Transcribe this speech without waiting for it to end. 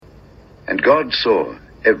And God saw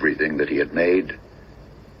everything that he had made,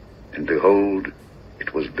 and behold,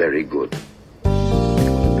 it was very good. It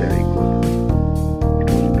was very good. It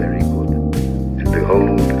was very good. And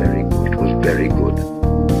behold, very good. It was very good.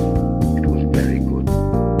 It was very good.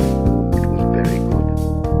 It was very good.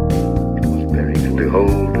 It was very good. And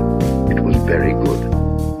behold, it was very good.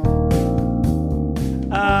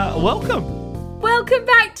 Welcome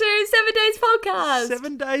back to 7 Days Podcast.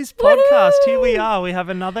 7 Days Podcast. Woo-hoo! Here we are. We have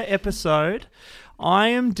another episode. I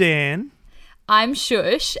am Dan. I'm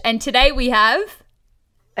Shush, and today we have...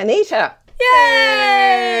 Anita.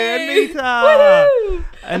 Yay! Anita! Woohoo!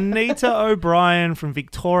 Anita O'Brien from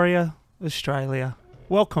Victoria, Australia.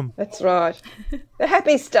 Welcome. That's right. The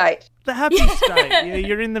happy state. The happy state. Yeah,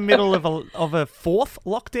 you're in the middle of a fourth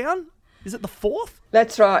lockdown? Is it the fourth?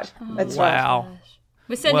 That's right. That's right. Wow.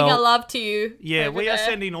 We're sending Well, our love to you. Yeah, over we are there.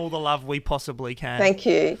 sending all the love we possibly can. Thank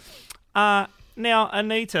you. Now,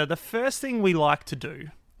 Anita, the first thing we like to do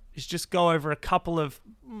is just go over a couple of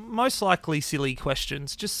most likely silly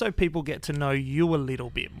questions, just so people get to know you a little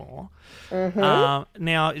bit more. Mm-hmm.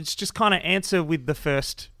 Now, it's just kind of answer with the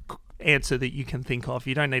first answer that you can think of.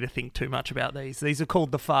 You don't need to think too much about these. These are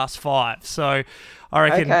called the Fast Five. So I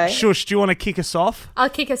reckon, Okay. Shush, do you want to kick us off? I'll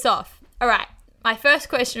kick us off. All right. My first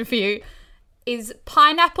question for you is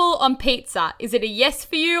pineapple on pizza. Is it a yes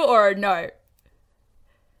for you or a no?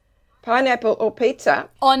 Pineapple or pizza?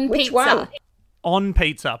 On Which pizza. one? On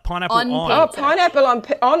pizza. Pineapple On on. Oh, pizza. pineapple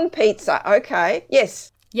on pizza. Okay.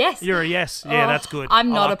 Yes. Yes. You're a yes. Yeah, Oh, that's good.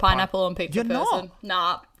 I'm I not like a pineapple on pizza You're person. not?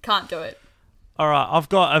 Nah, can't do it. All right, I've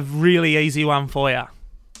got a really easy one for you.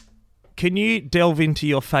 Can you delve into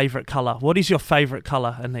your favourite colour? What is your favourite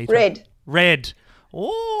colour, Anita? Red. Red.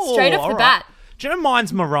 Oh, Straight off all the right. bat. Do you know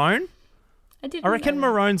mine's maroon? I didn't I reckon know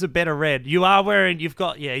that. maroon's a better red. You are wearing. You've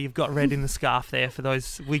got red in the scarf there for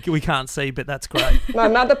those we can't see, but that's great. My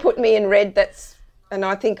mother put me in red. And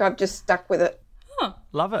I think I've just stuck with it. Huh.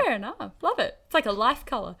 Love it. Fair enough. Love it. It's like a life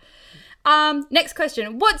colour. Next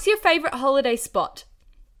question. What's your favourite holiday spot?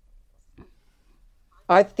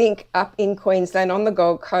 I think up in Queensland on the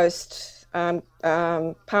Gold Coast,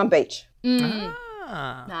 Palm Beach.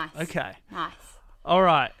 Ah, Nice. okay. Nice. All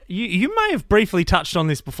right. You may have briefly touched on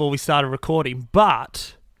this before we started recording,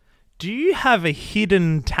 but do you have a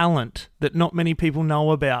hidden talent that not many people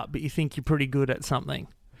know about, but you think you're pretty good at something?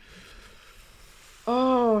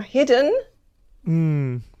 Oh, hidden.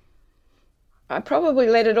 I probably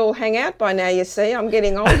let it all hang out by now, you see. I'm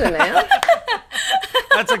getting older now.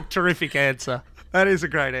 That's a terrific answer. That is a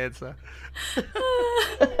great answer.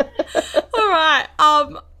 All right.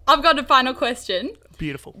 I've got a final question.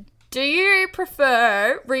 Beautiful. Do you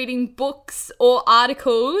prefer reading books or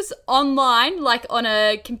articles online, like on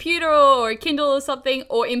a computer or a Kindle or something,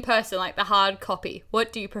 or in person, like the hard copy?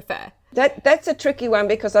 What do you prefer? That's a tricky one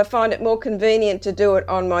because I find it more convenient to do it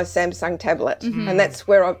on my Samsung tablet. And that's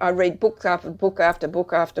where I read book after book after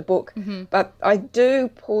book after book. But I do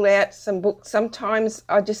pull out some books. Sometimes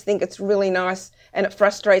I just think it's really nice and it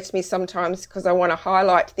frustrates me sometimes because I want to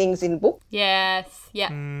highlight things in book. Yes. Yeah.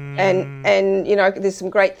 And you know, there's some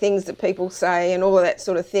great things that people say and all of that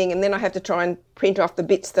sort of thing. And then I have to try and print off the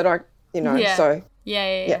bits that I, Yeah. so.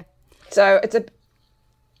 Yeah. So it's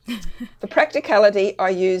for practicality, I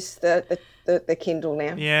use the Kindle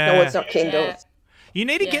now. Yeah. No, it's not Kindle. Yeah. You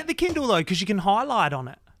need to Yeah. get the Kindle, though, because you can highlight on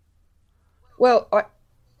it. Well,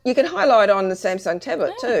 you can highlight on the Samsung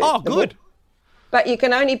tablet too. Oh, the good. book. But you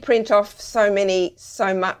can only print off so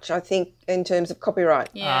much, I think, in terms of copyright.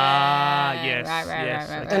 Yeah. Ah, yes, Right. yes,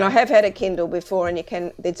 And I have had a Kindle before, and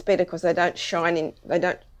it's better because they don't shine in.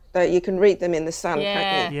 You can read them in the sun, Yeah.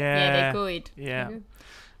 can't you? Yeah, they're good. Yeah.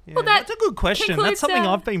 Yeah, Well, that that's a good question. That's concludes something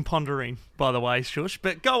our- I've been pondering, by the way, Shush.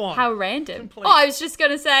 But go on. How random. Complete. Oh, I was just going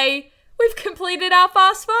to say, we've completed our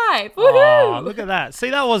Fast Five. Oh, Woohoo! look at that. See,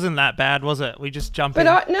 that wasn't that bad, was it? We just jumped But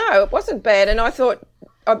in. no, it wasn't bad. And I thought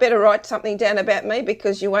I better write something down about me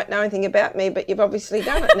because you won't know anything about me, but you've obviously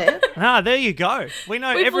done it now. Ah, there you go. We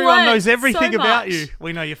know We've everyone learned knows everything so about much. you.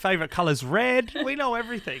 We know your favourite colour's red. We know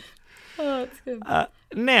everything. Oh, it's good.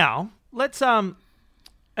 Now, let's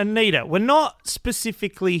Anita, we're not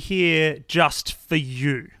specifically here just for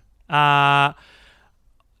you.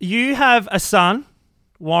 You have a son,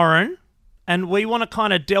 Warren, and we want to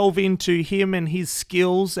kind of delve into him and his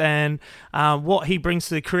skills and what he brings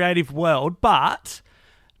to the creative world. But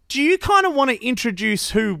do you kind of want to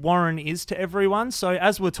introduce who Warren is to everyone? So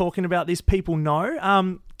as we're talking about this, people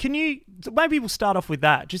know. Can you, maybe we'll start off with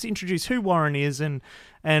that. Just introduce who Warren is and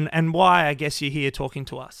why I guess you're here talking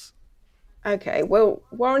to us. Okay, well,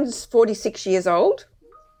 Warren's 46 years old.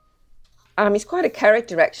 He's quite a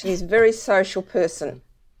character, actually. He's a very social person.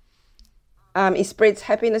 He spreads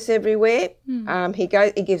happiness everywhere. He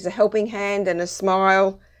gives a helping hand and a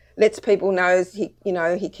smile, lets people know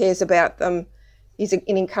he cares about them. He's an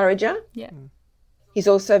encourager. Yeah. He's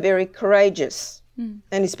also very courageous, and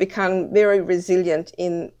he's become very resilient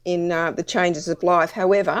in the changes of life.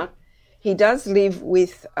 However, he does live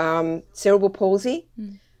with cerebral palsy,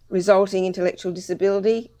 resulting intellectual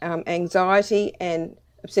disability, anxiety, and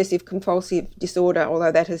obsessive compulsive disorder,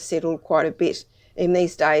 although that has settled quite a bit in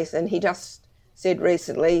these days. And he just said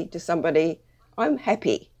recently to somebody, "I'm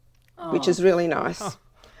happy," which is really nice.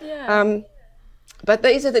 Yeah. But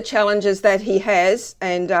these are the challenges that he has,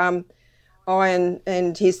 and I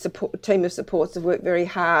and his team of supports have worked very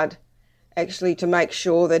hard actually to make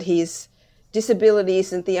sure that his disability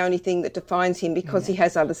isn't the only thing that defines him, because he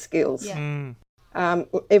has other skills. Yeah.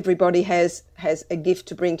 Everybody has a gift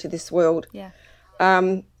to bring to this world. Yeah.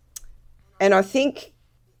 And I think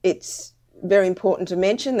it's very important to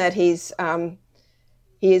mention that he is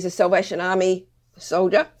a Salvation Army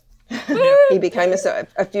soldier. He became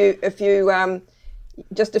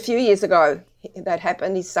just a few years ago that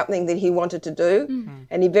happened. It's something that he wanted to do,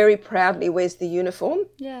 and he very proudly wears the uniform.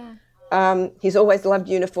 Yeah. He's always loved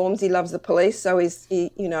uniforms. He loves the police, so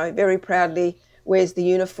he very proudly wears the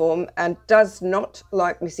uniform and does not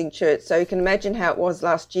like missing church. So you can imagine how it was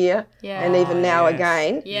last year, and even now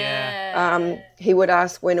again. Yeah. He would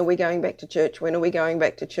ask, "When are we going back to church? When are we going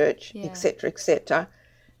back to church?" etc., etc.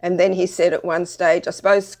 And then he said at one stage, "I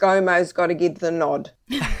suppose ScoMo's got to give the nod."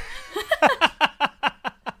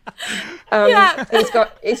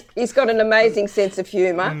 He's got an amazing sense of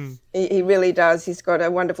humour. He really does. He's got a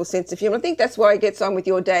wonderful sense of humour. I think that's why he gets on with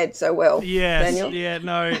your dad so well. Yes, Daniel. yeah,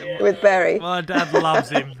 no. With Barry. My dad loves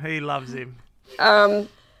him. He loves him. And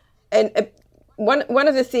one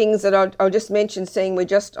of the things that I'll just mention, seeing we're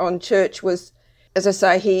just on church, was, as I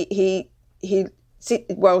say, he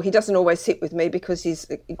doesn't always sit with me because he's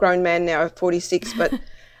a grown man now, 46, but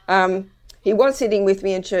he was sitting with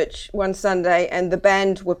me in church one Sunday, and the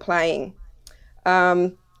band were playing,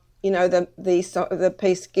 the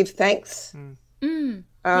piece "Give Thanks," and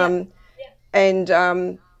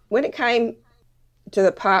when it came to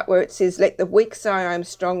the part where it says, "Let the weak say I am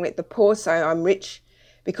strong, let the poor say I'm rich,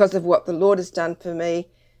 because of what the Lord has done for me,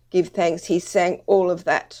 give thanks," he sang all of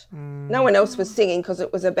that. No one else was singing because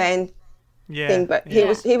it was a band thing, but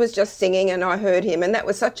he was just singing, and I heard him, and that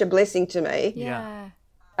was such a blessing to me.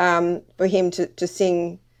 For him to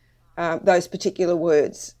sing those particular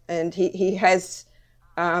words, and he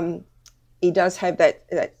does have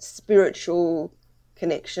that spiritual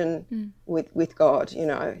connection with God,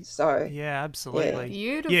 So yeah, absolutely.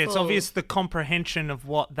 Beautiful. Yeah, it's obvious the comprehension of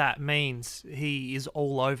what that means. He is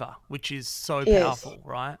all over, which is so powerful,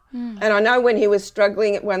 right? And I know when he was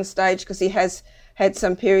struggling at one stage, because he has had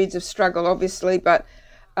some periods of struggle, obviously, but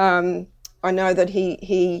I know that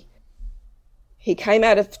he came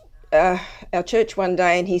out of our church one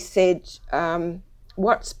day and he said,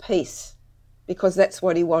 "What's peace?" Because that's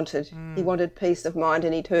what he wanted. He wanted peace of mind,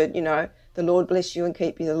 and he'd heard, "The Lord bless you and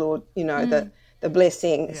keep you, the Lord," the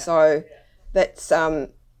blessing. Yeah. So that's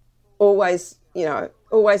always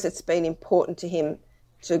it's been important to him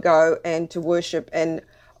to go and to worship. And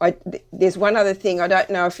there's one other thing. I don't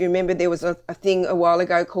know if you remember, there was a thing a while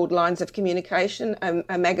ago called Lines of Communication,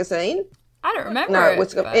 a magazine. I don't remember.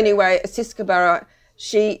 No, anyway, Siska Burrow,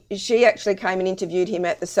 she actually came and interviewed him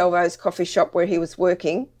at the Salvo's coffee shop where he was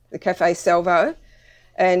working, the Cafe Salvo,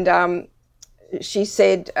 and she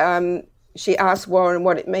said, she asked Warren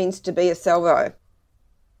what it means to be a Salvo.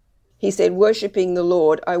 He said, "Worshipping the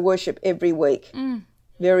Lord, I worship every week."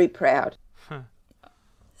 Very proud.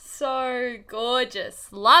 So gorgeous.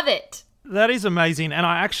 Love it. That is amazing. And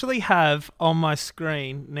I actually have on my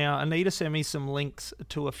screen, now Anita sent me some links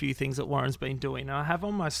to a few things that Warren's been doing. And I have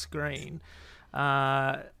on my screen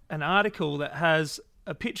an article that has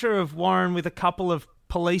a picture of Warren with a couple of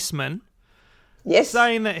policemen. Yes.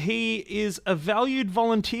 Saying that he is a valued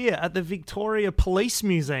volunteer at the Victoria Police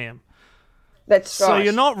Museum. That's right. So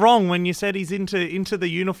you're not wrong when you said he's into the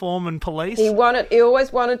uniform and police. He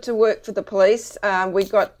always wanted to work for the police. We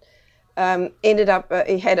got ended up.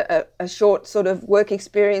 He had a short sort of work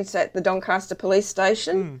experience at the Doncaster Police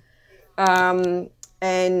Station, and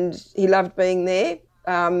he loved being there.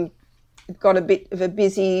 It got a bit of a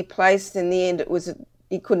busy place. In the end,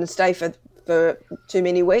 he couldn't stay for too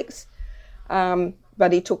many weeks.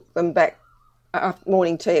 But he took them back after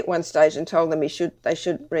morning tea at one stage and told them they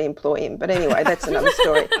should re-employ him. But anyway, that's another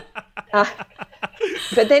story.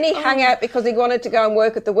 But then he hung out because he wanted to go and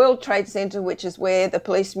work at the World Trade Centre, which is where the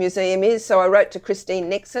police museum is. So I wrote to Christine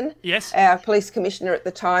Nixon, yes, our police commissioner at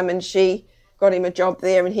the time, and she got him a job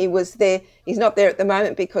there, and he was there. He's not there at the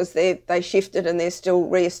moment because they shifted and they're still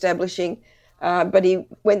re-establishing. But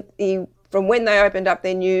from when they opened up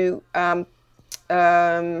their new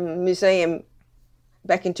museum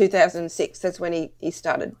back in 2006, that's when he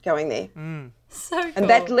started going there. So cool. And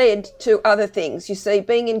that led to other things. You see,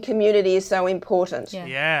 being in community is so important.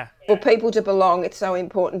 Yeah. For people to belong, it's so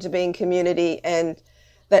important to be in community, and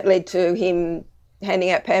that led to him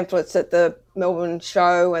handing out pamphlets at the Melbourne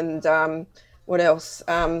show and what else?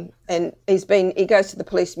 And he goes to the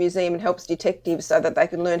police museum and helps detectives so that they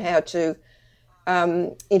can learn how to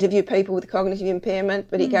interview people with cognitive impairment.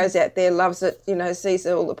 But he goes out there, loves it, sees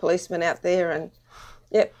all the policemen out there, and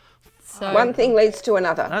yep. So, one thing leads to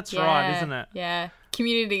another. That's right, isn't it? Yeah.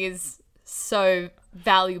 Community is so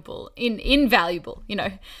valuable, invaluable,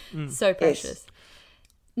 so precious. Yes.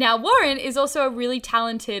 Now, Warren is also a really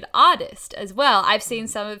talented artist as well. I've seen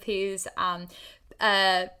some of his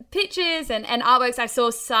pictures and artworks. I saw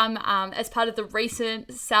some as part of the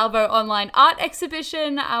recent Salvo online art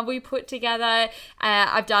exhibition we put together.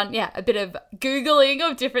 I've done, a bit of Googling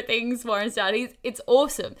of different things Warren's done. It's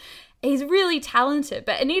awesome. He's really talented.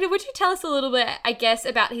 But Anita, would you tell us a little bit, I guess,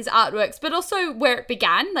 about his artworks, but also where it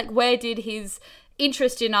began? Like, where did his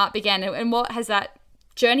interest in art begin, and what has that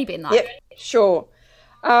journey been like? Yep, sure.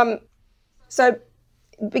 So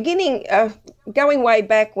going way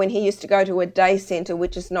back when he used to go to a day centre,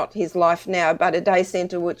 which is not his life now, but a day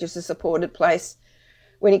centre which is a supported place.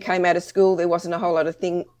 When he came out of school, there wasn't a whole lot of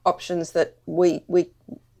options that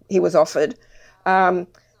he was offered.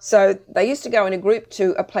 So they used to go in a group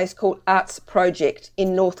to a place called Arts Project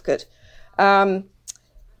in Northcote.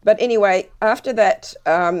 But anyway, after that,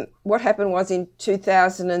 what happened was in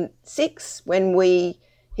 2006, when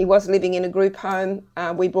he was living in a group home,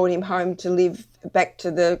 we brought him home to live back to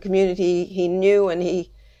the community he knew, and he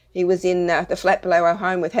was in the flat below our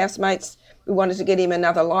home with housemates. We wanted to get him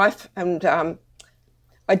another life, and I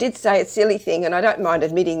did say a silly thing, and I don't mind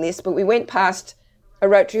admitting this, but we went past a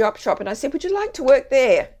Rotary op shop and I said, would you like to work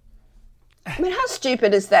there? I mean, how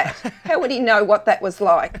stupid is that? How would he know what that was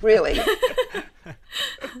like, really?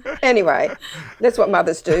 Anyway, that's what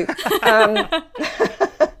mothers do.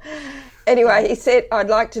 Anyway, he said, I'd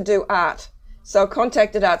like to do art. So I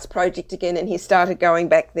contacted Arts Project again, and he started going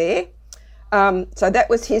back there. So that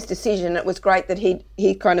was his decision. It was great that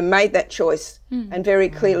he kind of made that choice and very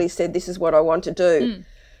clearly said, this is what I want to do.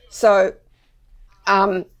 So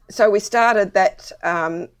we started that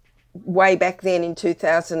way back then in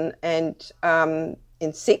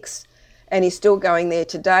 2006, and he's still going there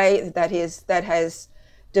today. That has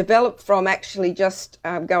developed from actually just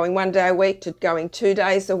going 1 day a week to going 2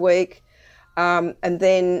 days a week. And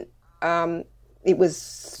then he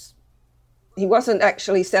wasn't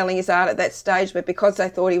actually selling his art at that stage, but because they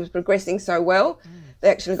thought he was progressing so well, they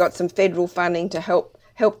actually got some federal funding to help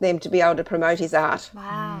them to be able to promote his art.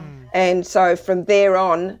 Wow. And so from there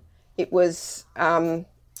on, it was,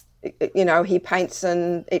 he paints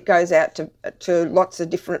and it goes out to lots of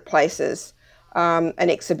different places and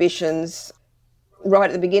exhibitions. Right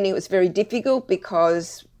at the beginning, it was very difficult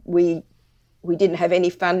because we didn't have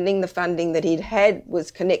any funding. The funding that he'd had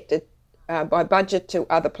was connected by budget to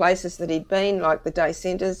other places that he'd been, like the day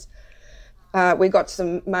centres. We got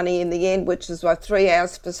some money in the end, which was 3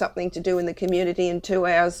 hours for something to do in the community and 2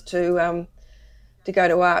 hours to go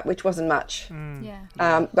to art, which wasn't much. Yeah.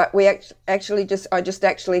 But we I just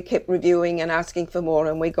kept reviewing and asking for more,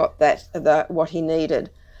 and we got what he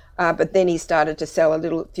needed. But then he started to sell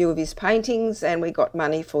a few of his paintings, and we got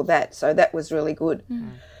money for that. So that was really good.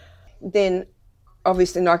 Then,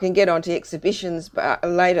 obviously, I can get onto exhibitions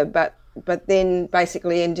later, but then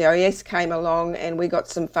basically NDIS came along and we got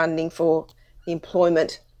some funding for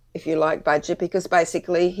employment, if you like, budget, because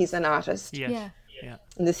basically he's an artist. Yes. Yeah. Yeah.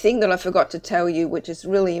 And the thing that I forgot to tell you, which is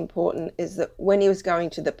really important, is that when he was going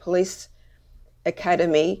to the police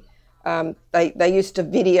academy, they used to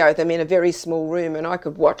video them in a very small room, and I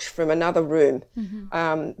could watch from another room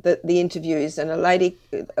the interviews. And a lady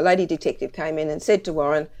detective came in and said to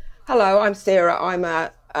Warren, "Hello, I'm Sarah. I'm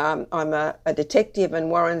a detective."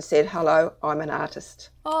 And Warren said, "Hello, I'm an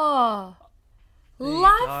artist." Oh,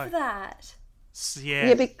 love that.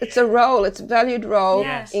 Yeah. Yeah, it's a role. It's a valued role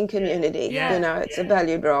Yes. in community. Yeah. It's a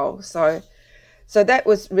valued role. So that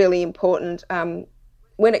was really important.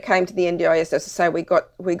 When it came to the NDIS, as I say, we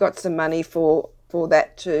got some money for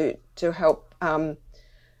that to help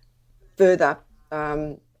further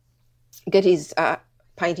get his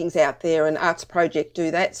paintings out there, and Arts Project do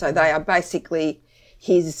that. So they are basically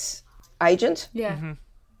his agent. Yeah.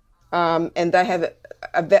 And they have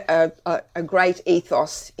a great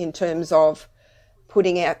ethos in terms of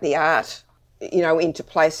putting out the art into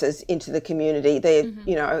places, into the community. They're,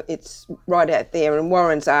 it's right out there. And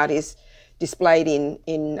Warren's art is displayed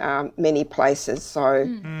in many places. So,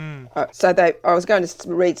 I was going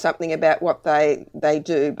to read something about what they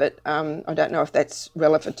do, but I don't know if that's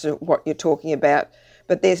relevant to what you're talking about.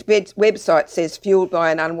 But their website says, fueled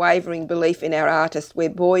by an unwavering belief in our artists, we're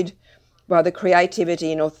buoyed by the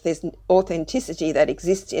creativity and authenticity that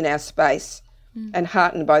exists in our space, and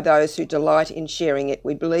heartened by those who delight in sharing it.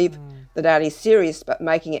 We believe that art is serious, but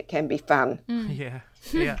making it can be fun. Yeah.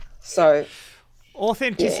 So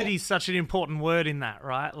authenticity is such an important word in that,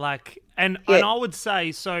 right? Like, and I would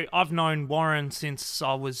say, so I've known Warren since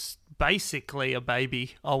I was basically a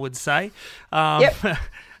baby, I would say.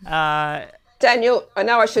 Daniel, I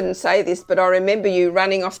know I shouldn't say this, but I remember you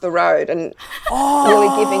running off the road and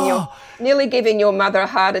nearly giving your mother a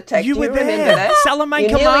heart attack. You Do were you remember there. that?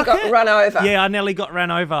 Salamanca you nearly Market? got run over. Yeah, I nearly got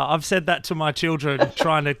ran over. I've said that to my children,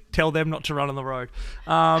 trying to tell them not to run on the road.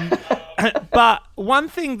 But one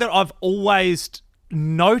thing that I've always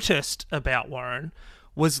noticed about Warren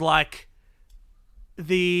was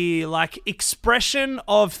the expression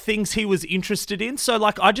of things he was interested in. So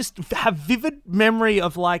I just have vivid memory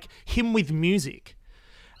of him with music.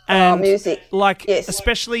 And music. Yes.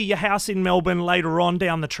 Especially your house in Melbourne later on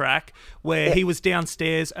down the track where he was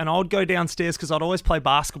downstairs, and I would go downstairs because I'd always play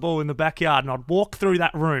basketball in the backyard, and I'd walk through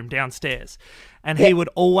that room downstairs, and he would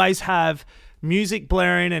always have music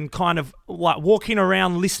blaring and kind of walking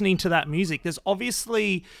around listening to that music. There's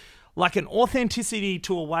obviously an authenticity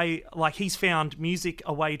to a way, he's found music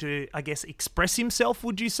a way to, I guess, express himself,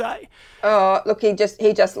 would you say? Oh, look, he just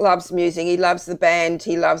loves music. He loves the band.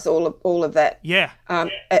 He loves all of that. Yeah.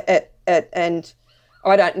 And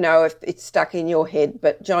I don't know if it's stuck in your head,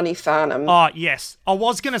 but Johnny Farnham. Oh, yes. I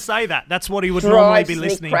was going to say that. That's what he would normally be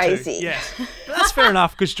listening crazy. to. Yes. That's fair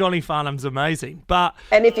enough, because Johnny Farnham's amazing.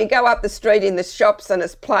 And if you go up the street in the shops and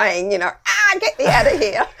it's playing, get me out of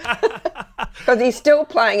here. Because he's still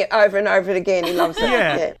playing it over and over again. He loves it.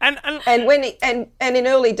 Yeah. And when and in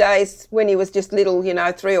early days when he was just little,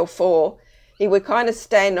 3 or 4, he would kind of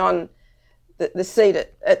stand on the seat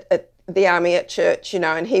at the army at church,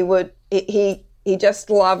 and he just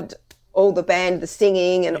loved all the band, the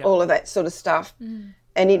singing and all of that sort of stuff.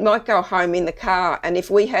 And he might go home in the car, and if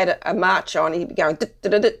we had a march on, he'd be going,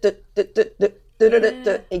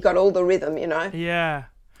 he got all the rhythm, Yeah.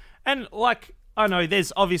 And I know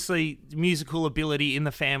there's obviously musical ability in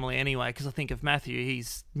the family anyway, because I think of Matthew,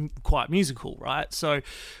 he's quite musical, right? So,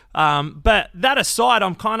 but that aside,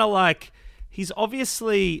 I'm kind of he's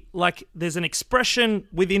obviously there's an expression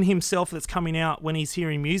within himself that's coming out when he's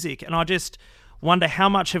hearing music, and I just wonder how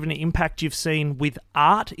much of an impact you've seen with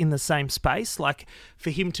art in the same space, for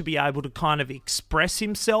him to be able to kind of express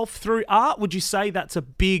himself through art. Would you say that's a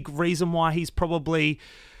big reason why he's probably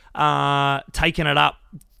taken it up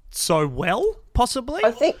so well, possibly?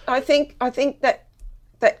 I think that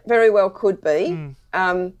very well could be,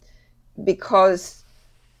 because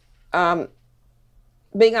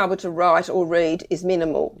being able to write or read is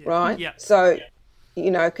minimal, right? Yeah. So,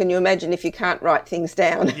 can you imagine if you can't write things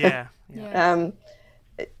down? Yeah.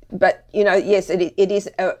 But yes, it is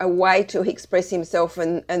a way to express himself,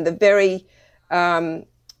 and the very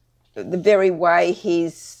way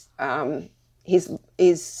his art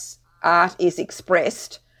is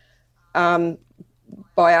expressed by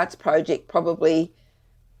Arts Project probably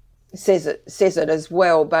says it as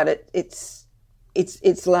well. But it's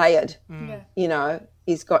layered.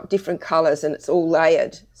 He's got different colours and it's all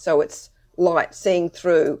layered, so it's light seeing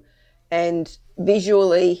through. And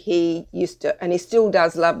visually, he used to, and he still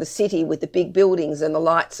does, love the city with the big buildings and the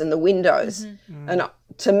lights and the windows. And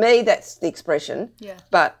to me, that's the expression. Yeah.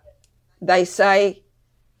 But they say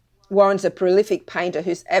Warren's a prolific painter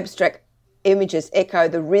whose abstract images echo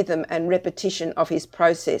the rhythm and repetition of his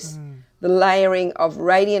process. The layering of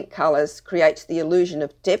radiant colours creates the illusion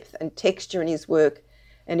of depth and texture in his work,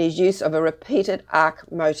 and his use of a repeated arc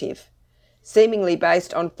motif, seemingly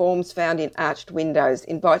based on forms found in arched windows,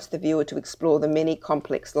 invites the viewer to explore the many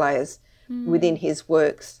complex layers within his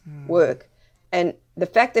work. And the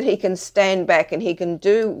fact that he can stand back and he can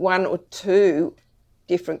do 1 or 2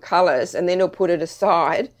 different colours, and then he'll put it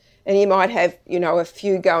aside, and he might have, a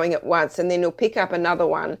few going at once, and then he'll pick up another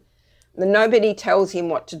one. And nobody tells him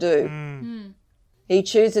what to do. He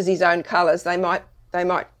chooses his own colours. They might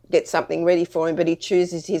get something ready for him, but he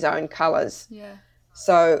chooses his own colours. Yeah.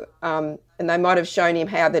 So, and they might have shown him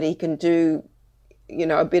how that he can do,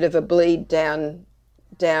 a bit of a bleed down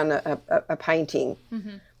a painting.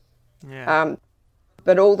 Yeah.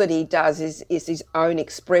 But all that he does is his own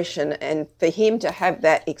expression, and for him to have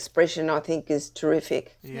that expression, I think, is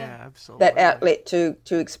terrific. Yeah, absolutely. That outlet to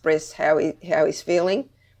express how he's feeling.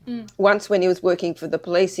 Once, when he was working for the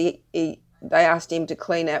police, they asked him to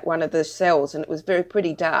clean out one of the cells, and it was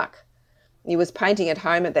pretty dark. He was painting at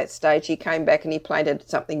home at that stage. He came back and he painted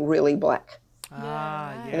something really black.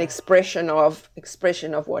 An expression of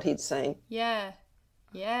what he'd seen. Yeah.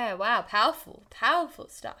 Wow. Powerful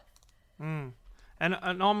stuff. And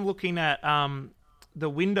I'm looking at the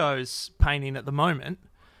windows painting at the moment.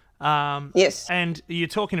 Yes. And you're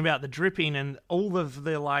talking about the dripping and all of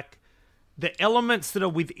the the elements that are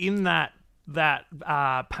within that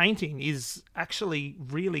painting is actually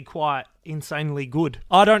really quite insanely good.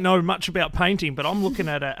 I don't know much about painting, but I'm looking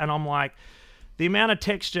at it and I'm like, the amount of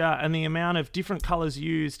texture and the amount of different colours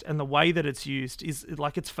used and the way that it's used is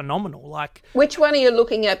it's phenomenal. Which one are you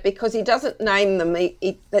looking at? Because he doesn't name them.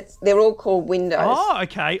 They're all called windows. Oh,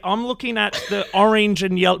 okay. I'm looking at the orange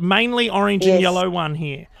and yellow, mainly orange and yellow one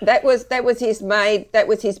here. That was his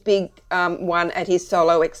big one at his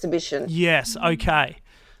solo exhibition. Yes. Okay.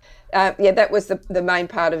 That was the main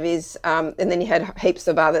part of his, and then he had heaps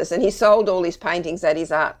of others, and he sold all his paintings at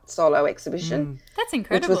his art solo exhibition. That's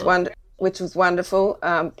incredible. Which was wonderful,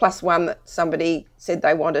 plus one that somebody said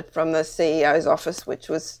they wanted from the CEO's office, which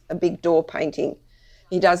was a big door painting.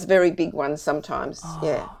 He does very big ones sometimes,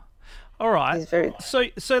 yeah. All right. He's very...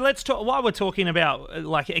 So let's talk, while we're talking about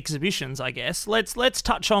exhibitions, I guess, let's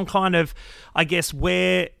touch on kind of, I guess,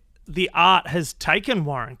 where the art has taken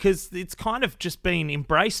Warren, because it's kind of just been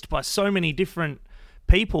embraced by so many different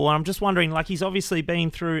people. I'm just wondering, he's obviously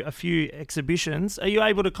been through a few exhibitions. Are you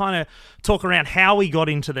able to kind of talk around how he got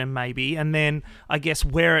into them maybe, and then I guess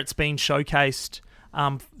where it's been showcased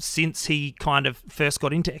since he kind of first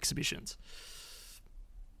got into exhibitions?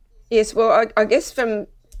 Yes, well, I guess from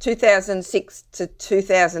 2006 to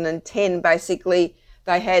 2010, basically,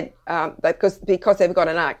 they had, because they've got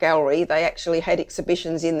an art gallery, they actually had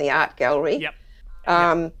exhibitions in the art gallery.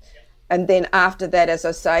 Yep. And then after that, as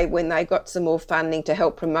I say, when they got some more funding to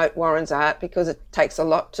help promote Warren's art, because it takes a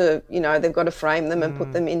lot to, they've got to frame them and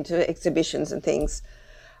put them into exhibitions and things.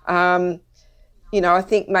 I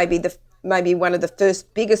think maybe one of the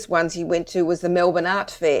first biggest ones he went to was the Melbourne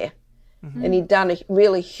Art Fair. Mm-hmm. And he'd done a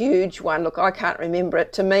really huge one. Look, I can't remember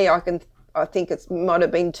it. To me, I think it might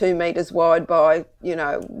have been 2 metres wide by,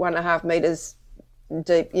 1.5 metres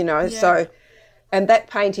deep, so... And that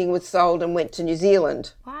painting was sold and went to New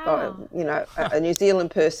Zealand. Wow. A New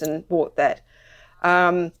Zealand person bought that. He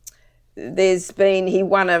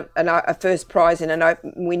won a first prize in an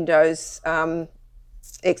open windows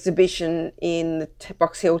exhibition in the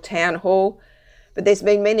Box Hill Town Hall. But there's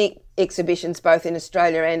been many exhibitions both in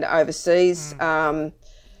Australia and overseas.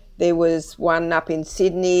 There was one up in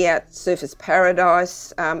Sydney at Surfers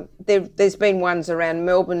Paradise. There's been ones around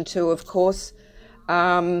Melbourne too, of course.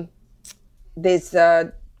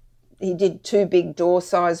 He did 2 big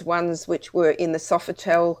door-sized ones, which were in the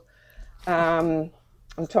Sofitel. I'm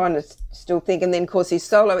trying to still think. And then, of course, his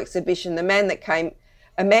solo exhibition, a man came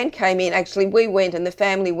in. Actually, we went and the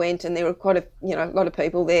family went, and there were quite a lot of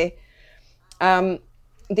people there.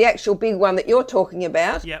 The actual big one that you're talking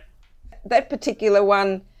about, yep. That particular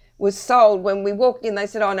one was sold. When we walked in, they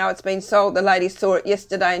said, "Oh no, it's been sold." The lady saw it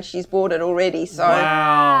yesterday and she's bought it already. So.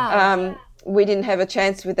 Wow. We didn't have a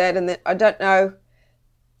chance with that, and then, I don't know,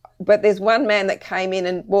 but there's one man that came in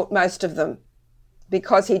and bought most of them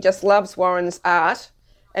because he just loves Warren's art,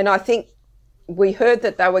 and I think we heard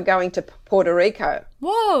that they were going to Puerto Rico.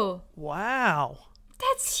 Whoa. Wow.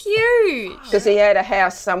 That's huge. Because he had a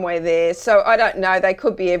house somewhere there, so I don't know, they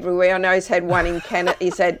could be everywhere. I know he's had one in Canada.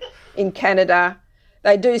 He's had in Canada.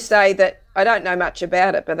 They do say that, I don't know much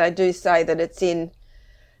about it, but they do say that it's in...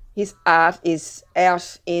 His art is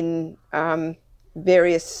out in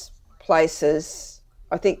various places.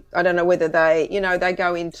 I don't know whether they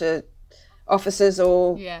go into offices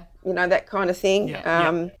or, that kind of thing.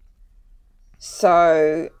 Yeah.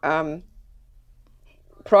 So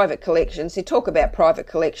private collections. You talk about private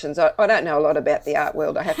collections. I don't know a lot about the art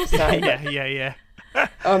world, I have to say. Yeah.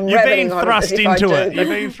 You're being thrust into it. You're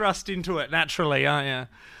being thrust into it naturally, aren't you?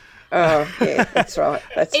 Oh, yeah, that's right.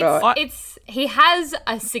 He has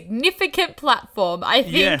a significant platform, I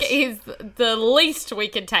think, is the least we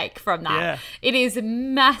can take from that. Yeah. It is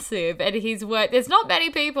massive, and his work, there's not many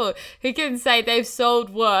people who can say they've sold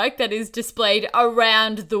work that is displayed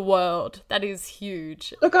around the world. That is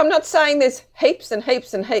huge. Look, I'm not saying there's heaps and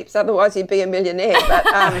heaps and heaps, otherwise he'd be a millionaire, but,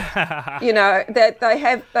 that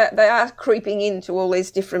they are creeping into all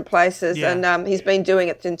these different places, and he's been doing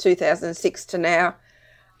it since 2006 to now,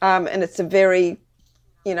 and it's a very...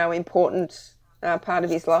 important part of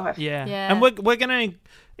his life. Yeah. Yeah. And we're going to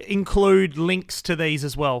include links to these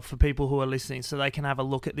as well for people who are listening so they can have a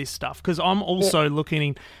look at this stuff. Because I'm also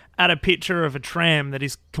looking at a picture of a tram that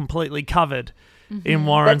is completely covered in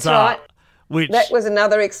Warren's That's art. right. Which, That was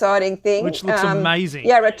another exciting thing. Which looks amazing.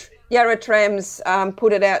 Yarra Trams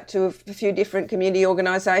put it out to a few different community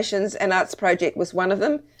organisations, and Arts Project was one of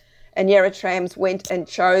them. And Yarra Trams went and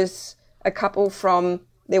chose a couple from,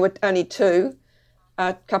 there were only two,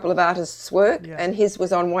 a couple of artists' work, and his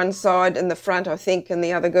was on one side in the front, I think, and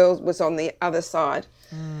the other girl was on the other side.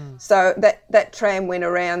 So that tram went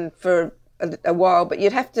around for a while, but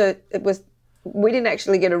you'd have to, we didn't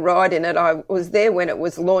actually get a ride in it. I was there when it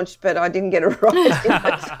was launched, but I didn't get a ride in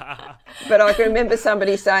it. But I can remember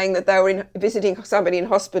somebody saying that they were visiting somebody in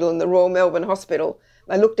hospital, in the Royal Melbourne Hospital.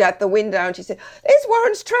 They looked out the window and she said, "There's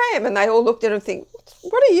Warren's tram." And they all looked at her and think,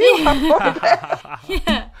 "What are you up about?"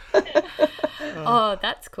 Yeah. Oh,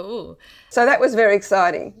 that's cool. So that was very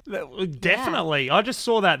exciting. Definitely. I just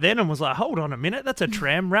saw that then and was like, hold on a minute. That's a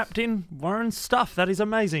tram wrapped in Warren's stuff. That is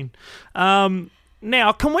amazing.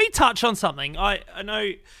 Now, can we touch on something? I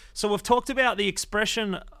know, so we've talked about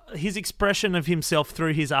his expression of himself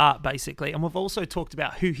through his art, basically, and we've also talked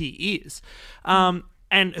about who he is.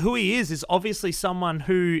 And who he is obviously someone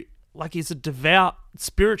who, like, is a devout,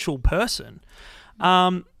 spiritual person.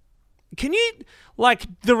 Can you, like,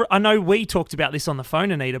 I know we talked about this on the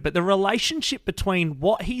phone, Anita, but the relationship between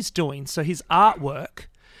what he's doing, so his artwork,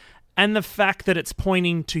 and the fact that it's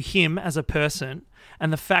pointing to him as a person,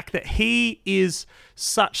 and the fact that he is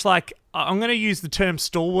such, like, I'm going to use the term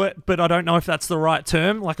stalwart, but I don't know if that's the right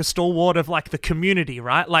term, like a stalwart of, like, the community,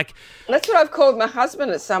 right? Like, that's what I've called my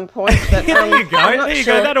husband at some point. But, there you go. There you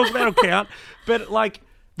sure. go. That'll count. But, like,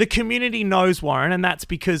 the community knows Warren, and that's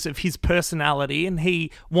because of his personality, and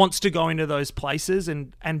he wants to go into those places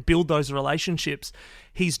and build those relationships.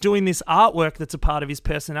 He's doing this artwork that's a part of his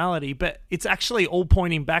personality, but it's actually all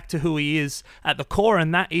pointing back to who he is at the core,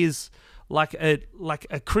 and that is like a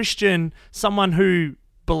Christian, someone who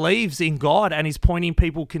believes in God and is pointing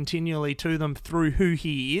people continually to them through who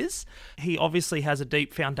he is. He obviously has a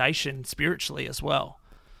deep foundation spiritually as well.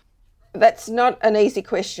 That's not an easy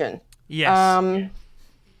question. Yes.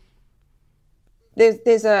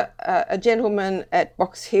 There's a gentleman at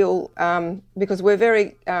Box Hill, because we're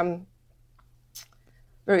very got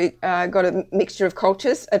a mixture of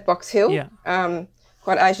cultures at Box Hill. Yeah.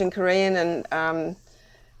 Quite Asian, Korean,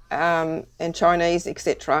 and Chinese,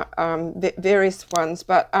 etc. Various ones,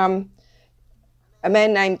 but a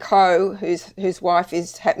man named Ko, whose wife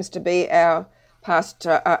happens to be our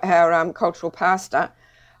pastor, our cultural pastor.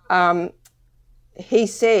 He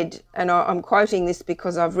said, and I'm quoting this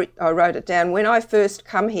because I wrote it down, "When I first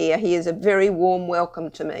come here, he is a very warm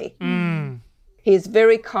welcome to me. He is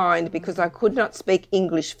very kind because I could not speak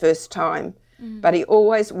English first time, but he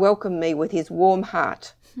always welcomed me with his warm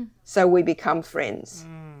heart, so we become friends."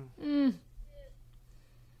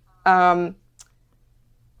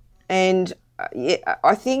 And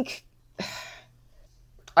I think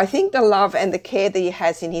the love and the care that he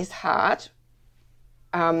has in his heart,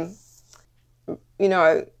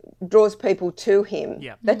 draws people to him.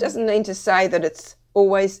 Yeah. That doesn't mean to say that it's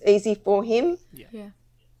always easy for him. Yeah.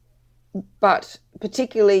 But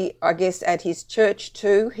particularly, I guess, at his church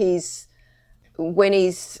too, when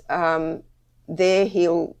he's there,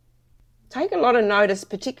 he'll take a lot of notice,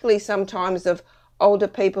 particularly sometimes of older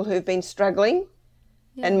people who've been struggling,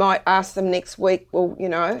 and might ask them next week, well,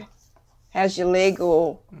 how's your leg,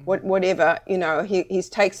 or whatever. He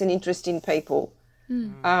takes an interest in people.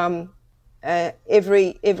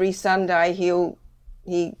 Every Sunday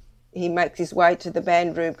he makes his way to the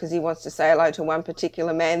band room because he wants to say hello to one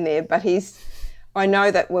particular man there. But I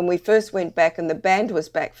know that when we first went back and the band was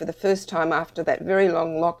back for the first time after that very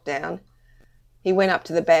long lockdown, he went up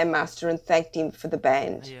to the bandmaster and thanked him for the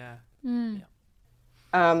band. Yeah.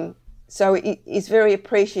 So he's very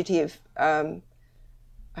appreciative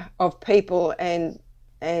of people and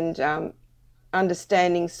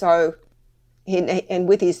understanding. So. And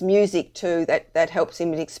with his music too, that helps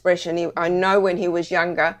him in expression. I know when he was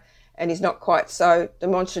younger, and he's not quite so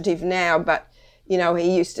demonstrative now, but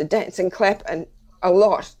he used to dance and clap and a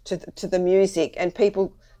lot to the music. And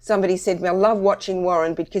somebody said to me, "I love watching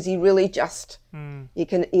Warren because he really just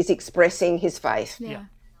he's expressing his faith,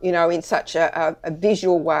 in such a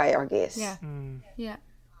visual way, I guess." Yeah. Yeah.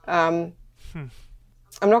 I'm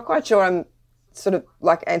not quite sure I'm sort of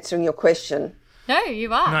like answering your question. No,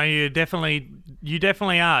 you are. No, you definitely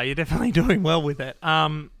are. You're definitely doing well with it.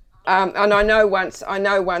 And I know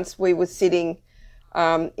once we were sitting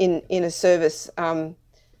in a service, and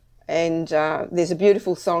there's a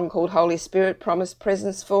beautiful song called "Holy Spirit, Promise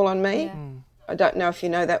Presence Fall on Me." I don't know if you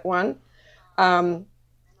know that one. And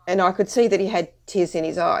I could see that he had tears in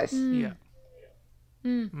his eyes. Yeah.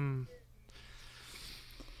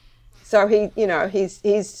 So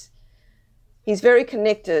he's very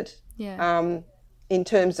connected Yeah. in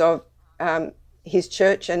terms of his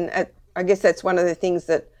church, and I guess that's one of the things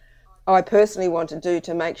that I personally want to do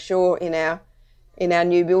to make sure in our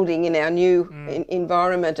new building, in our new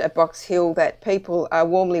environment at Box Hill, that people are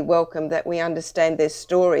warmly welcomed, that we understand their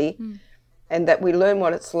story, and that we learn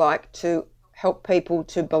what it's like to help people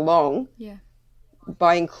to belong Yeah.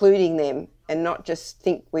 by including them, and not just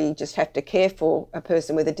think we just have to care for a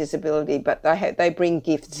person with a disability, but they bring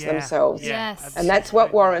gifts themselves. Yeah, Yes. And that's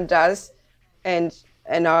what Warren does. And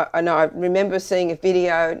I remember seeing a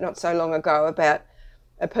video not so long ago about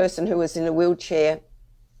a person who was in a wheelchair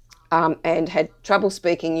and had trouble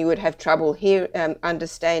speaking. You would have trouble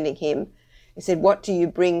understanding him. He said, "What do you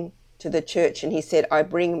bring to the church?" And he said, "I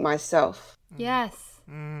bring myself." Yes.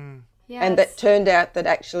 Yes. And that turned out that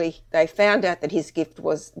actually they found out that his gift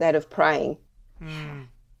was that of praying.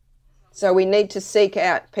 So we need to seek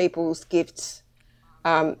out people's gifts,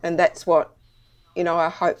 and that's what, I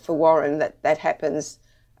hope for Warren that happens.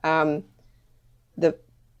 The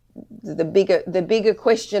bigger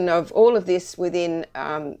question of all of this within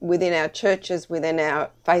our churches, within our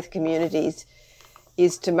faith communities,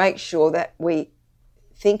 is to make sure that we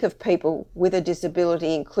think of people with a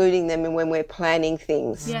disability, including them, and when we're planning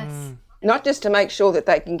things. Yes. Not just to make sure that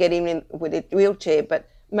they can get in with a wheelchair, but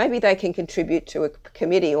maybe they can contribute to a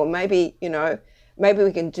committee, or maybe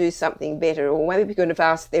we can do something better, or maybe we could have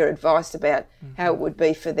asked their advice about how it would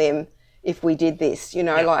be for them if we did this,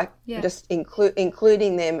 just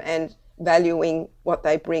including them and valuing what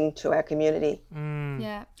they bring to our community.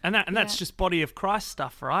 Yeah. And that's just body of Christ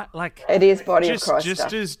stuff, right? Like, It is body of Christ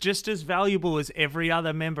stuff. just as valuable as every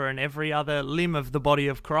other member and every other limb of the body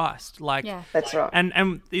of Christ. Like, Yeah. That's right.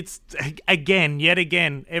 And it's yet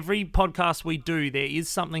again, every podcast we do, there is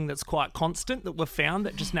something that's quite constant that we've found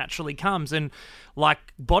that just naturally comes. And like,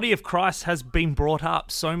 body of Christ has been brought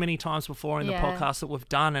up so many times before in the Yeah. podcast that we've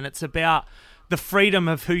done, and it's about the freedom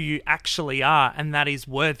of who you actually are, and that is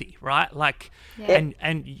worthy, right? Like,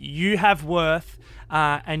 and you have worth,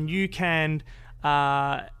 and you can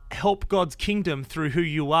help God's kingdom through who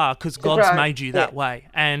you are, because God's right. made you that way.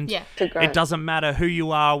 And Yeah. it doesn't matter who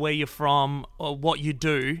you are, where you're from, or what you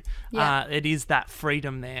do. Yeah. It is that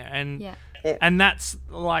freedom there, and Yeah. and that's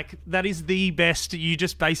like, that is the best. You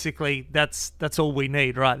just basically, that's all we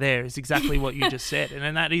need right there, is exactly what you just said.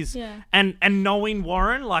 And that is, Yeah. and knowing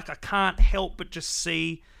Warren, like, I can't help but just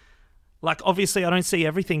see, like, obviously I don't see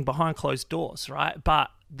everything behind closed doors, right? But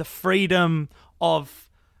the freedom of,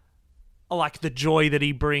 like, the joy that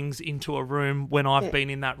he brings into a room when I've been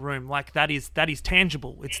in that room, like, that is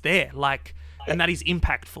tangible. It's there, like, and that is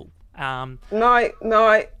impactful. My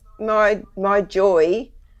joy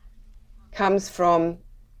comes from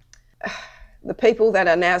the people that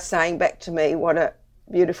are now saying back to me what a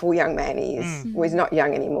beautiful young man he is. Well, he's not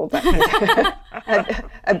young anymore, but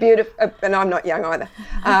a beautiful, and I'm not young either.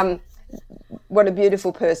 What a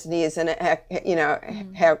beautiful person he is, and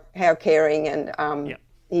how caring and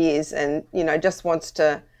he is, and just wants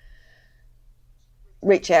to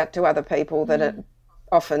reach out to other people that are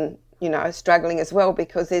often struggling as well,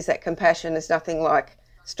 because there's that compassion. There's nothing like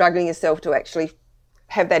struggling yourself to actually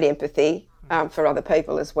have that empathy for other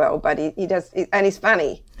people as well. But he does, and he's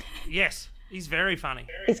funny. Yes, he's very funny.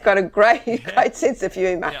 He's got a great sense of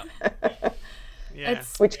humour, Yeah.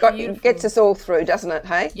 It's which beautiful. gets us all through, doesn't it?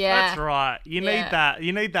 Hey. Yeah. That's right. You need Yeah. that.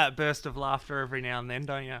 You need that burst of laughter every now and then,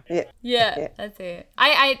 don't you? Yeah, that's it.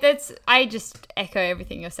 I just echo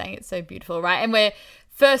everything you're saying. It's so beautiful, right? And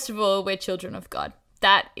first of all, we're children of God.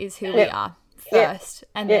 That is who we are first,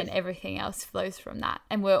 and then everything else flows from that.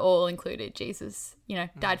 And we're all included. Jesus,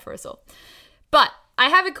 died for us all. But I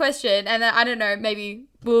have a question, and I don't know, maybe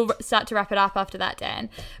we'll start to wrap it up after that, Dan.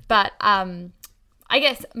 But I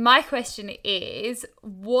guess my question is,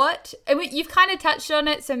 you've kind of touched on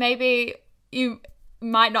it, so maybe you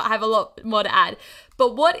might not have a lot more to add,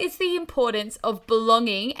 but what is the importance of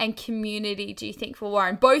belonging and community, do you think, for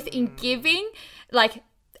Warren, both in giving,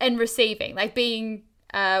 and receiving, being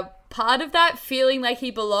part of that, feeling like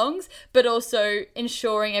he belongs, but also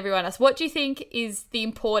ensuring everyone else? What do you think is the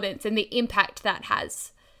importance and the impact that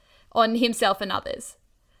has on himself and others?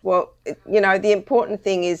 Well, the important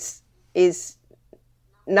thing is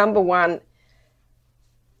number one,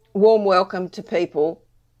 warm welcome to people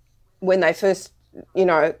when they first,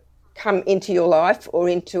 come into your life or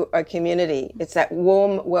into a community. It's that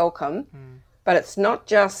warm welcome, but it's not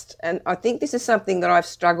just, and I think this is something that I've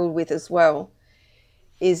struggled with as well,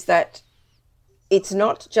 is that it's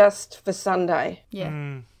not just for Sunday.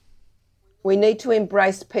 Yeah. We need to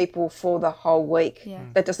embrace people for the whole week. Yeah.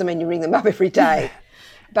 That doesn't mean you ring them up every day.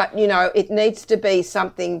 But, you know, it needs to be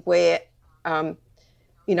something where,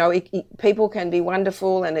 you know, people can be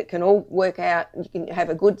wonderful and it can all work out. You can have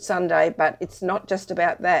a good Sunday, but it's not just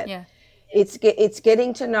about that. Yeah. It's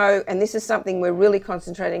getting to know, and this is something we're really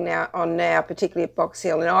concentrating now, particularly at Box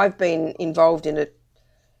Hill, and I've been involved in it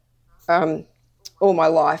all my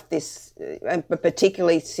life. But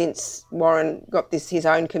particularly since Warren got his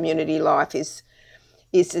own community life, is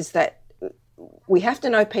that we have to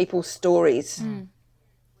know people's stories.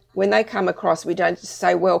 When they come across, we don't just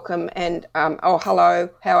say welcome and oh hello,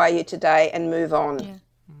 how are you today, and move on. Yeah.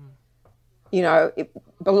 You know,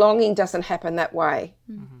 belonging doesn't happen that way.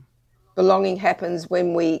 Belonging happens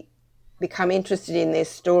when we become interested in their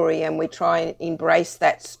story and we try and embrace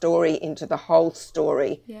that story into the whole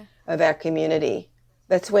story of our community.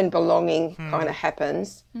 That's when belonging kind of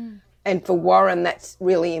happens. And for Warren, that's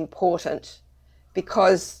really important,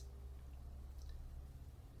 because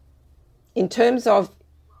in terms of,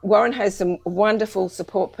 Warren has some wonderful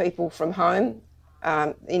support people from home,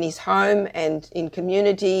 in his home and in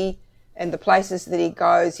community and the places that he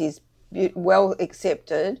goes. He's well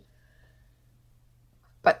accepted.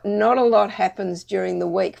 But not a lot happens during the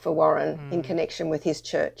week for Warren in connection with his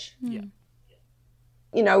church. Yeah.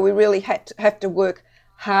 You know, we really have to work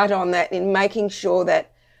hard on that, in making sure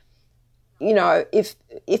that, you know, if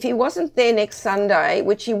he wasn't there next Sunday,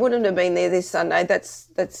 which he wouldn't have been there this Sunday, that's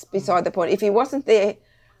beside the point. If he wasn't there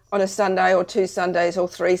on a Sunday or 2 Sundays or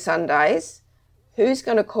 3 Sundays, who's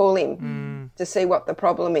going to call him to see what the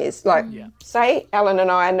problem is? Like, say Alan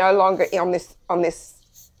and I are no longer on this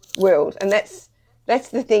world, and that's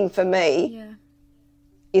the thing for me. Yeah.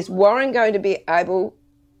 Is Warren going to be able,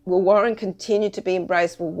 will Warren continue to be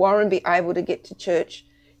embraced? Will Warren be able to get to church?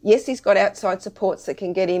 Yes, he's got outside supports that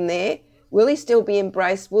can get him there. Will he still be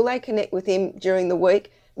embraced? Will they connect with him during the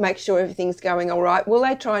week, make sure everything's going all right? Will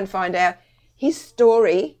they try and find out his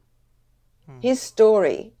story,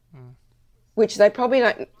 which they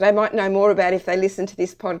might know more about if they listen to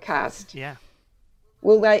this podcast. Yeah.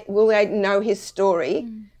 Will they know his story?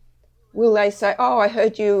 Will they say, oh, I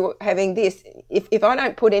heard you having this? If I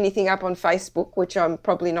don't put anything up on Facebook, which I'm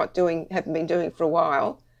probably not doing, haven't been doing for a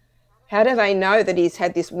while, how do they know that he's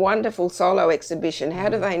had this wonderful solo exhibition? How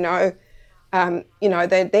do they know, you know,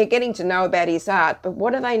 they're getting to know about his art, but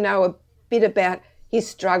what do they know a bit about his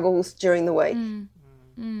struggles during the week?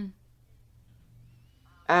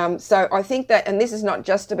 So I think that, and this is not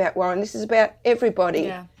just about Warren, this is about everybody.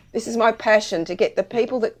 Yeah. This is my passion, to get the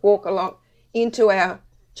people that walk along into our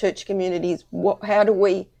church communities. How do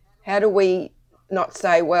we not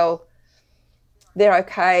say, well, they're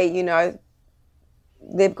okay, you know,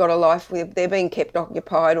 they've got a life, they're being kept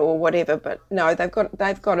occupied or whatever, but no, they've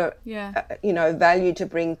got a you know, value to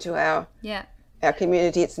bring to our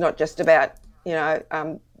community. It's not just about, you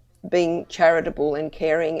know, being charitable and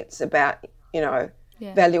caring. It's about, you know,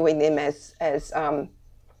 valuing them as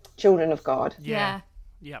children of God. Yeah.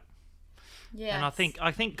 Yep. Yeah. And I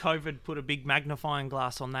think COVID put a big magnifying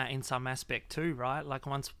glass on that in some aspect too, right? Like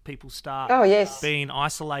once people start being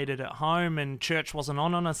isolated at home and church wasn't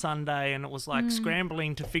on a Sunday, and it was like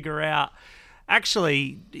scrambling to figure out,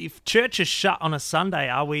 actually, if church is shut on a Sunday,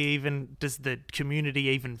 does the community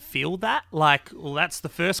even feel that? Like, well, that's the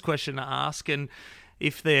first question to ask. And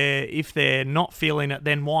if they're not feeling it,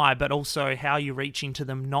 then why? But also, how are you reaching to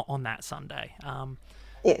them not on that Sunday?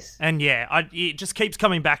 Yes. And it just keeps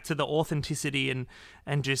coming back to the authenticity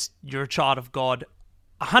and just, you're a child of God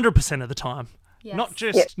 100% of the time. Yes.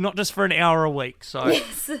 Not just for an hour a week. So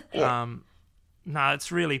no,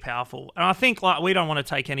 it's really powerful. And I think, like, we don't want to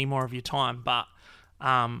take any more of your time, but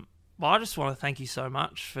I just want to thank you so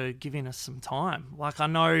much for giving us some time. Like, I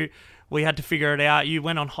know we had to figure it out. You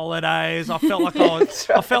went on holidays. I felt like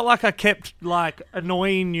I felt like I kept like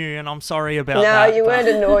annoying you, and I'm sorry about that. No, you weren't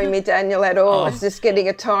annoying me, Daniel, at all. It's just getting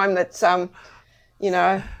a time that's you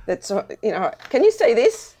know, can you see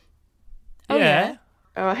this? Oh, yeah.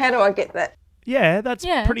 How do I get that? Yeah, that's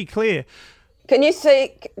pretty clear. Can you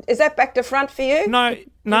see? Is that back to front for you? No,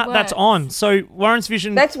 that's on. So Warren's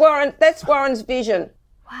vision. That's Warren's vision.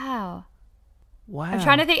 Wow. I'm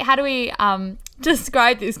trying to think, how do we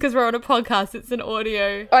describe this? Because we're on a podcast, it's an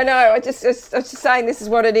audio. I know. I was just saying this is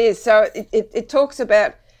what it is. So it talks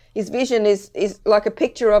about his vision is like a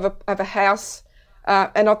picture of a house,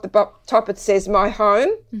 and at the top it says "my home,"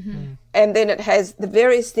 and then it has the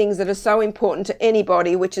various things that are so important to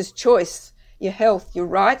anybody, which is choice, your health, your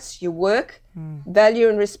rights, your work, value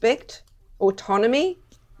and respect, autonomy,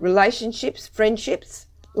 relationships, friendships,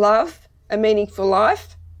 love, a meaningful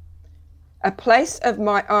life. a place of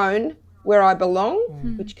my own where I belong,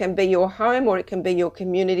 which can be your home or it can be your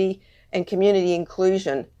community, and community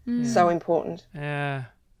inclusion. So important. Yeah.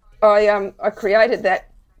 I created that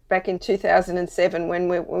back in 2007 when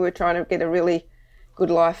we were trying to get a really good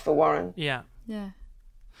life for Warren. Yeah. Yeah.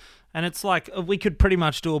 And it's like we could pretty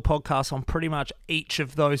much do a podcast on pretty much each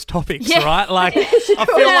of those topics, Yeah. right? Like I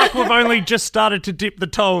feel like we've only just started to dip the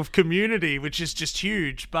toe of community, which is just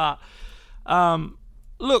huge. But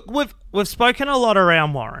look, we've spoken a lot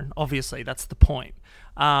around Warren. Obviously, that's the point.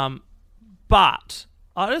 But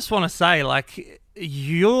I just want to say, like,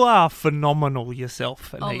 you are phenomenal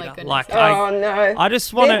yourself, Anita. Oh my goodness. Like, No. I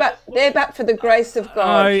just want to. They're but for the grace of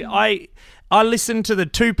God. I listened to the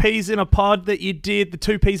 2 Ps in a pod that you did, the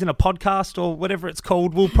 2 Ps in a podcast or whatever it's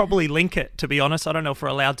called. We'll probably link it, to be honest. I don't know if we're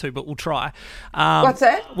allowed to, but we'll try. What's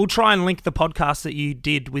that? We'll try and link the podcast that you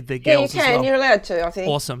did with the Yeah, you girls as can. well. You're allowed to, I think.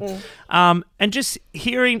 Awesome. And just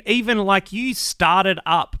hearing even like you started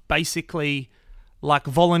up basically like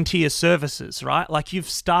volunteer services, right? Like you've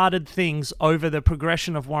started things over the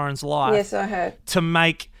progression of Warren's life Yes, I have. to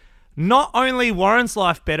make not only Warren's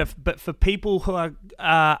life better, but for people who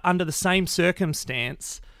are under the same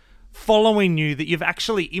circumstance following you, that you've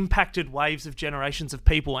actually impacted waves of generations of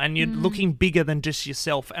people and you're looking bigger than just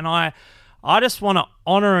yourself. And I just want to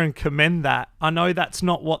honor and commend that. I know that's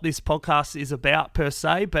not what this podcast is about per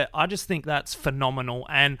se, but I just think that's phenomenal.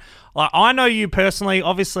 And like, I know you personally.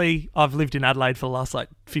 Obviously, I've lived in Adelaide for the last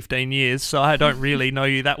 15 years, so I don't really know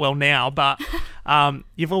you that well now, but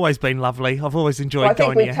you've always been lovely. I've always enjoyed Well, I think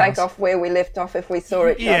going to we'd your take house. off where we left off if we saw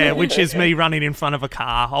each other. Yeah, which is me running in front of a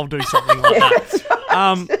car. I'll do something like that.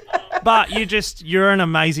 That's right. But you're an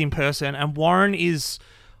amazing person, and Warren he's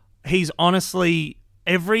honestly,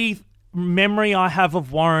 every memory I have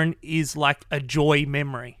of Warren is like a joy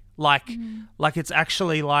memory. Like it's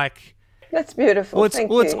actually like, That's beautiful. it's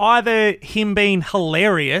Thank you. either him being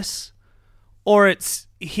hilarious or it's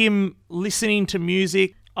him listening to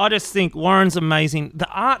music. I just think Warren's amazing. The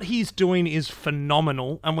art he's doing is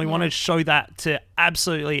phenomenal, and we want to show that to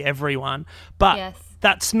absolutely everyone. But Yes.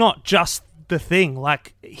 that's not just the thing.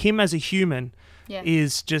 Like, him as a human Yeah.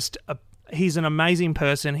 is just he's an amazing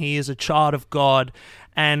person. He is a child of God,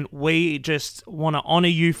 and we just want to honor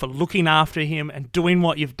you for looking after him and doing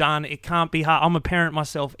what you've done. It can't be hard. I'm a parent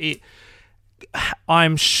myself.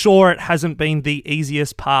 I'm sure it hasn't been the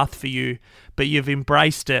easiest path for you, but you've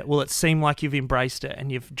embraced it. Well, it seemed like you've embraced it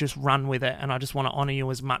and you've just run with it, and I just want to honor you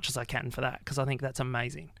as much as I can for that, because I think that's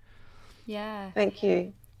amazing. Yeah. Thank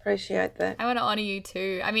you. Appreciate that. I want to honor you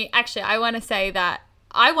too. I mean, actually, I want to say that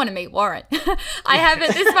I want to meet Warren. I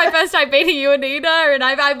haven't. This is my first time meeting you, Anita, and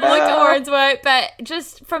I've looked at Warren's work, but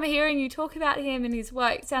just from hearing you talk about him and his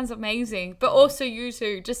work, it sounds amazing. But also you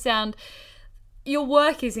two just sound. Your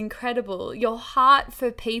work is incredible. Your heart for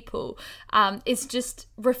people is just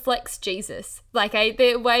reflects Jesus. Like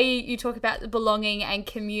the way you talk about the belonging and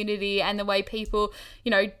community, and the way people,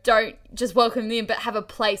 don't just welcome them, but have a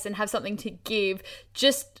place and have something to give,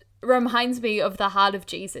 just reminds me of the heart of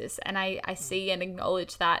Jesus. And I see and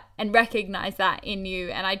acknowledge that and recognize that in you.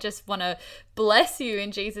 And I just want to bless you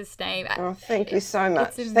in Jesus' name. Oh, thank you so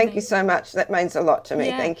much. It's Thank you so much. That means a lot to me.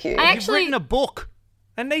 Yeah. Thank you. I You've actually written a book.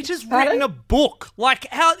 Anita's Pardon? written a book. Like,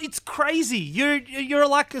 how it's crazy. You're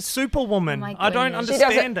like a superwoman. Oh my I don't goodness.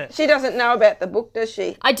 understand it. She doesn't know about the book, does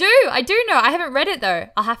she? I do know. I haven't read it though.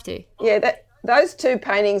 I'll have to. Yeah, those 2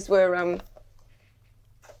 paintings were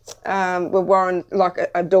Warren, like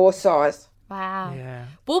a door size. Wow. Yeah.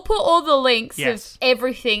 We'll put all the links Yes. of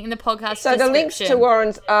everything in the podcast So the links to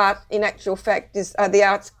Warren's art, in actual fact, is the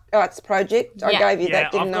Arts Project. I Yeah. gave you Yeah,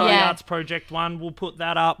 that, didn't I've got I? the Yeah. Arts Project one. We'll put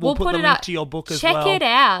that up. We'll, put the it link up. to your book as Check well. it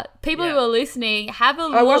out. People Yeah. who are listening, have a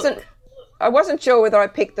look. I wasn't sure whether I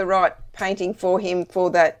picked the right painting for him for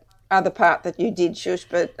that other part that you did, Shush,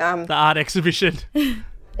 but The art exhibition. the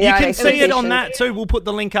You art can see it on exhibition. that too. We'll put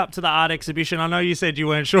the link up to the art exhibition. I know you said you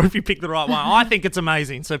weren't sure if you picked the right one. I think it's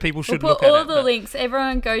amazing, so people should We'll look put at all it. the but- links.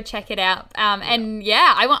 Everyone go check it out. And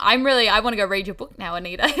yeah, I want to go read your book now,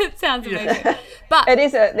 Anita. It sounds amazing. But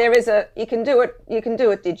You can do it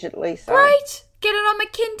digitally. So. great. Get it on my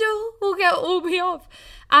Kindle. We'll be off.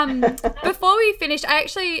 Before we finish,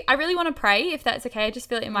 I really want to pray, if that's okay. I just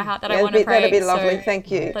feel it in my heart that I want to pray. That'd be lovely. So Thank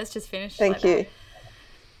you. Let's just finish. Thank like you. that.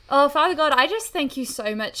 Oh, Father God, I just thank you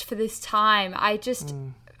so much for this time.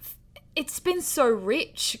 It's been so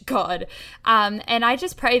rich, God. And I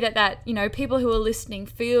just pray that people who are listening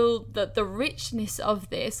feel that the richness of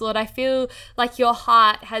this. Lord, I feel like your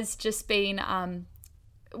heart has just been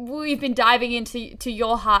we've been diving into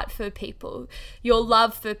your heart for people, your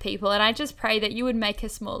love for people. And I just pray that you would make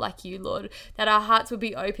us more like you, Lord, that our hearts would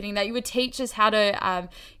be opening, that you would teach us how to,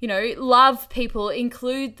 love people,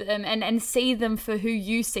 include them and see them for who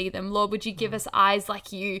you see them. Lord, would you give us eyes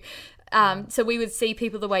like you, so we would see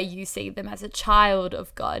people the way you see them as a child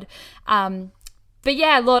of God. But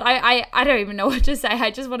yeah, Lord, I don't even know what to say.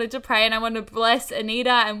 I just wanted to pray, and I want to bless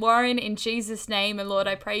Anita and Warren in Jesus' name. And Lord,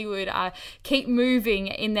 I pray you would keep moving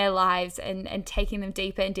in their lives and taking them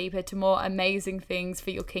deeper and deeper to more amazing things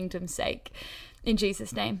for your kingdom's sake. In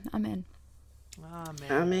Jesus' name, amen.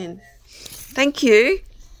 Amen. Thank you.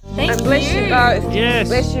 Thank and bless you both. Yes.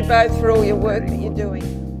 Bless you both for all your work that you're doing.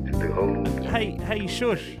 And behold, Hey,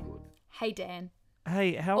 Shush. Hey, Dan.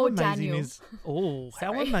 Hey, how Or amazing Daniel.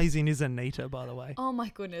 how Sorry. amazing is Anita, by the way? Oh my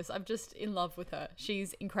goodness, I'm just in love with her.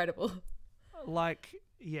 She's incredible. Like,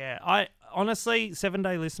 yeah, I honestly,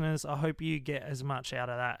 7-day listeners, I hope you get as much out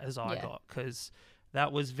of that as I Yeah. got, because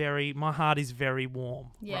that was my heart is very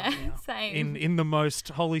warm Yeah, right now, same. in the most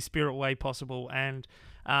Holy Spirit way possible. And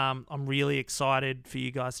I'm really excited for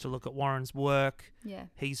you guys to look at Warren's work. Yeah.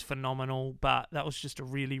 He's phenomenal, but that was just a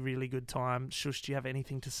really, really good time. Shush, do you have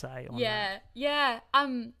anything to say on that? Yeah.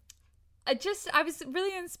 I was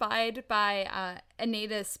really inspired by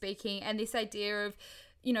Anita speaking and this idea of,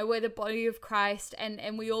 we're the body of Christ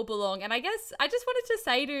and we all belong. And I guess I just wanted to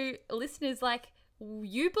say to listeners, like,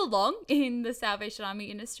 you belong in the Salvation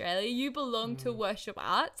Army in Australia. You belong to Worship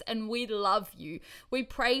Arts, and we love you. We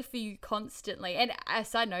pray for you constantly. And a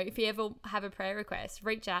side note, if you ever have a prayer request,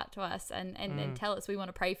 reach out to us and tell us we want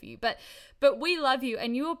to pray for you. But we love you,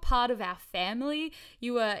 and you are part of our family.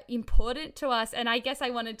 You are important to us. And I guess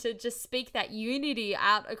I wanted to just speak that unity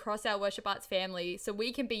out across our Worship Arts family so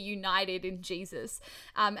we can be united in Jesus,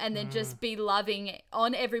 and then just be loving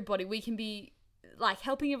on everybody. We can be like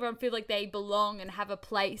helping everyone feel like they belong and have a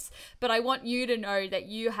place. But I want you to know that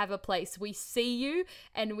you have a place. We see you,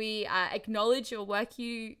 and we acknowledge your work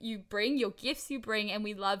you bring, your gifts you bring, and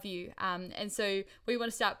we love you. And so we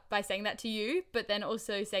want to start by saying that to you, but then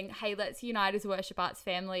also saying, hey, let's unite as a Worship Arts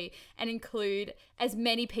family and include as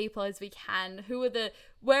many people as we can.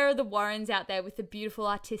 Where are the Warrens out there with the beautiful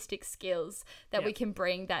artistic skills that we can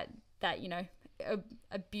bring that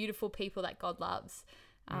are beautiful people that God loves.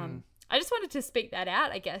 I just wanted to speak that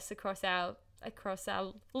out, I guess, across our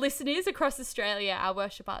listeners, across Australia, our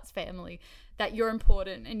Worship Arts family, that you're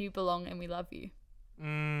important and you belong and we love you.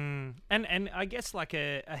 And I guess like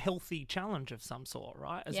a healthy challenge of some sort,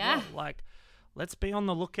 right? As Yeah. well. Like, let's be on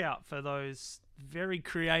the lookout for those very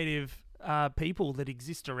creative people that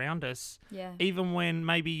exist around us. Yeah. Even when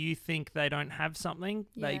maybe you think they don't have something,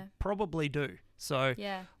 they Yeah. probably do. So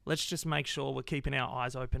Yeah. let's just make sure we're keeping our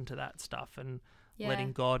eyes open to that stuff and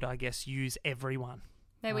letting God, I guess, use everyone.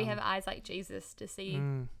 May we have eyes like Jesus to see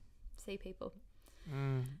people.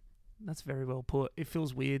 That's very well put. It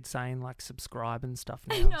feels weird saying like subscribe and stuff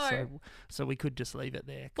now. I know. So we could just leave it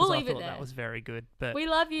there, We'll because I leave it thought there. that was very good. But We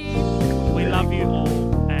love you. we love you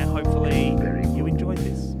all, and hopefully you enjoyed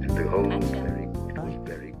this. and behold, Gotcha.